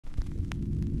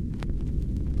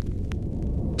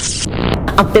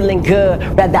I'm feeling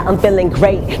good, rather I'm feeling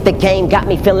great. The game got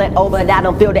me feeling over, I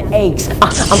don't feel the aches.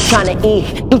 I'm trying to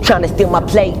eat, you trying to steal my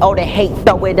plate. All the hate,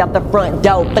 throw it out the front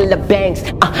door, full of bangs.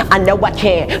 I know I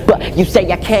can, but you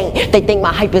say I can't. They think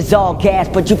my hype is all gas,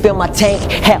 but you fill my tank.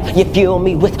 Hell, you fuel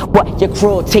me with what? Your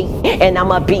cruelty. And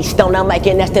I'm a beast on the mic,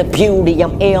 and that's the beauty.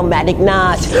 I'm Illmatic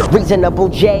Nas, Reasonable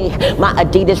J. My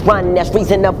Adidas run, that's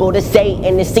reasonable to say.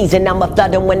 In the season, I'm a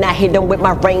flood when I hit them with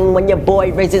my rain. When your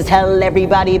boy raises hell,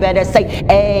 everybody better say,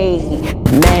 hey,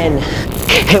 men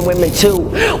and women too.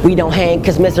 We don't hang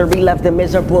cause misery loves the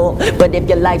miserable. But if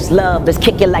your life's love, let's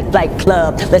kick it like Flight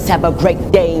Club. Let's have a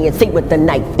great day and see what the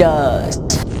night does.